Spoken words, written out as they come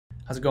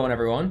How's it going,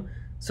 everyone?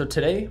 So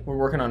today we're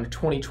working on a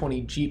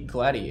 2020 Jeep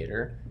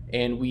Gladiator,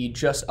 and we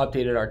just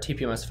updated our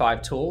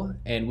TPMS5 tool,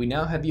 and we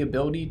now have the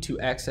ability to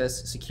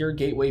access secure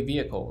gateway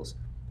vehicles.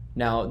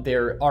 Now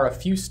there are a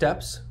few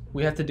steps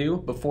we have to do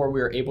before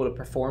we are able to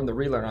perform the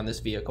relearn on this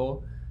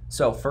vehicle.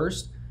 So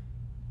first,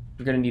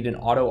 you're going to need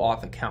an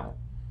AutoAuth account.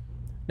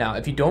 Now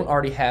if you don't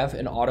already have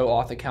an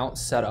AutoAuth account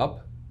set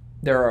up,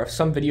 there are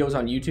some videos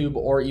on YouTube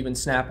or even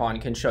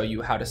Snap-on can show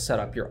you how to set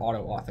up your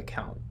AutoAuth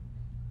account.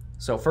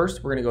 So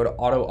first, we're going to go to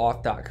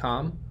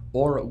autoauth.com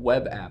or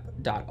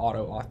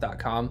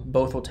webapp.autoauth.com.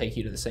 Both will take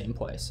you to the same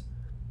place.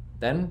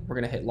 Then we're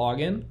going to hit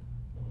login.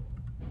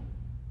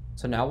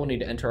 So now we'll need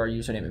to enter our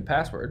username and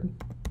password.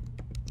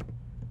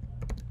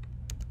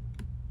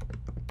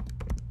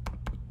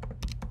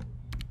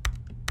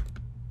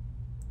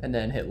 And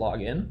then hit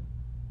login.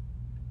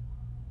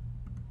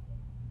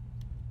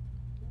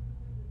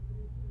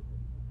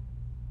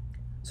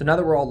 So now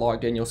that we're all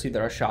logged in, you'll see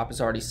that our shop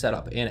is already set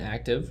up and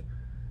active.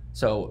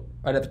 So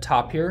right at the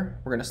top here,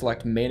 we're going to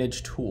select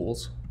Manage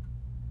Tools.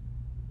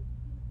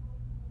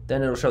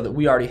 Then it'll show that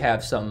we already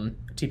have some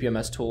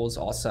TPMS tools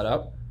all set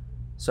up.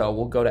 So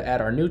we'll go to add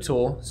our new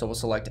tool. So we'll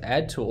select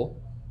Add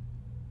Tool.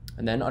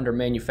 And then under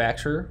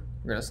Manufacturer,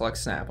 we're going to select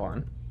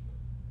Snap-on.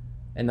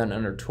 And then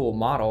under Tool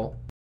Model,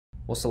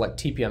 we'll select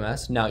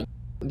TPMS. Now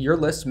your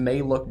list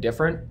may look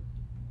different,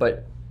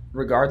 but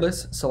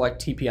regardless,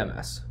 select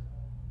TPMS.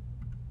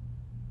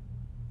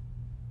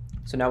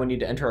 So now we need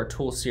to enter our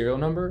tool serial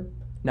number.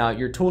 Now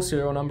your tool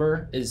serial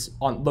number is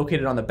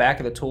located on the back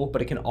of the tool,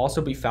 but it can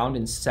also be found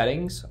in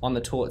settings on the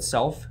tool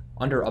itself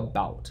under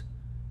About.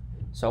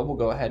 So we'll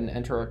go ahead and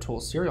enter our tool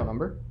serial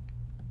number.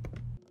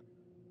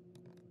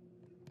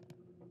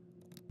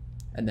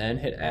 And then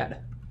hit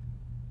add.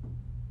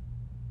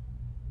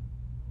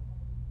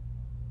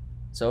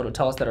 So it'll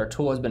tell us that our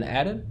tool has been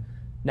added.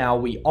 Now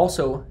we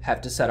also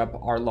have to set up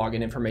our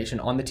login information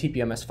on the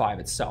TPMS5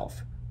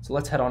 itself. So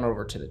let's head on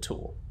over to the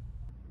tool.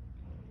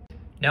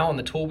 Now on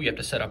the tool, we have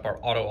to set up our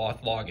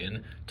AutoAuth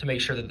login to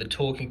make sure that the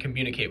tool can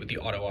communicate with the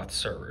AutoAuth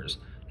servers.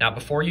 Now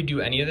before you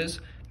do any of this,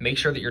 make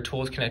sure that your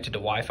tool is connected to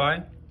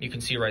Wi-Fi. You can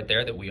see right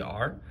there that we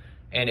are.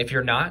 And if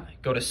you're not,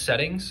 go to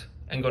Settings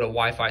and go to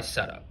Wi-Fi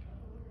Setup.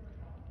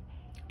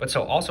 But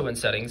so also in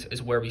Settings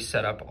is where we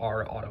set up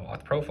our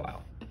AutoAuth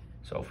profile.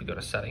 So if we go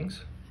to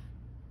Settings,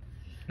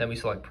 then we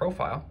select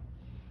Profile.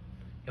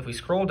 If we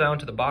scroll down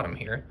to the bottom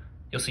here,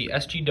 you'll see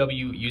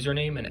SGW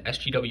username and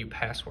SGW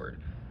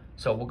password.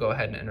 So we'll go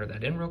ahead and enter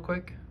that in real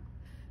quick.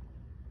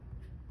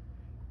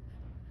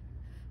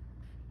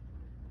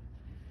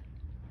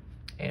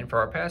 And for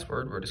our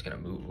password, we're just going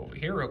to move over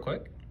here real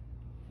quick.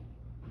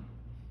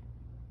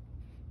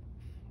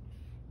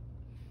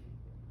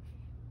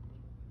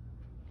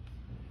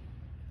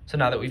 So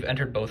now that we've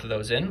entered both of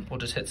those in, we'll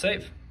just hit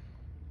save.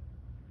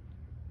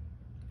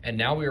 And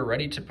now we are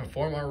ready to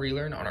perform our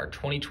relearn on our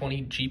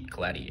 2020 Jeep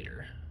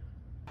Gladiator.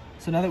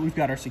 So now that we've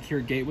got our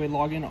secure gateway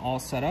login all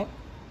set up,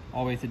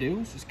 all we have to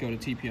do is just go to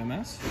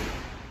TPMS,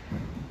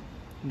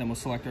 and then we'll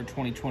select our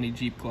 2020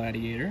 Jeep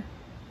Gladiator.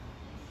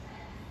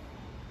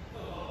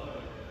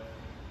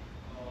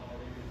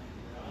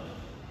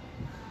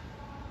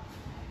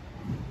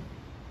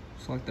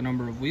 Select the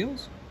number of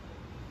wheels.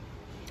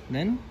 And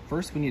then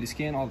first we need to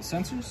scan all the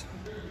sensors.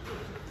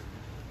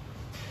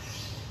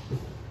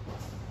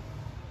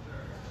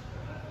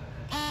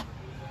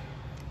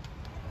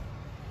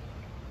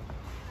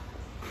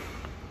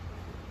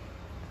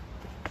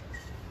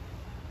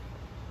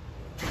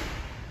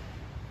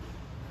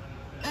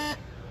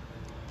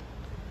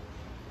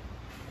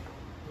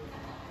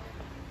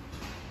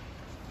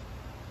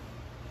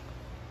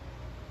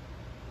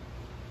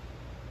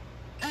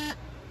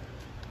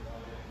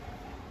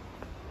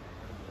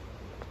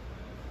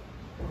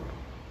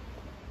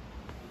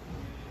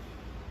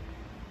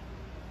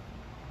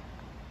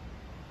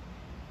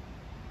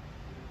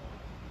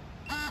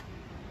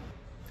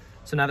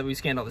 So now that we've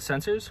scanned all the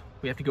sensors,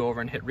 we have to go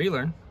over and hit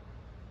relearn.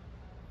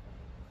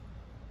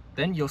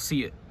 Then you'll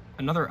see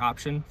another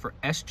option for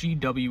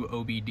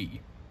SGWOBD.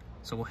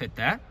 So we'll hit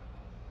that.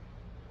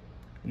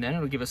 And then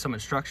it'll give us some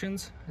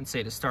instructions and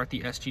say to start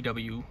the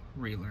SGW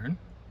relearn.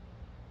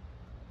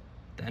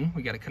 Then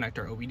we got to connect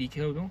our OBD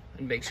cable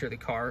and make sure the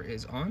car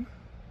is on.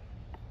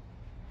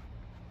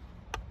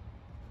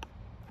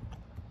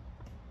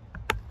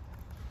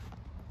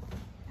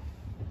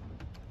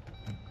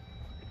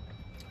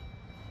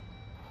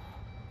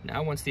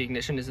 Now, once the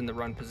ignition is in the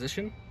run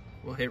position,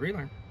 we'll hit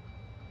relearn.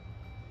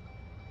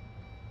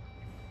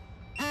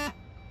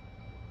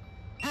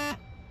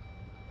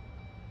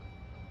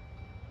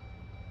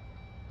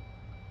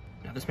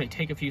 Now, this may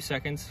take a few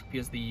seconds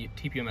because the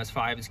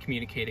TPMS5 is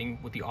communicating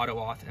with the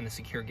AutoAuth and the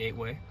secure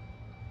gateway.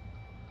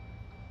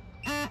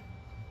 And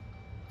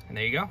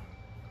there you go.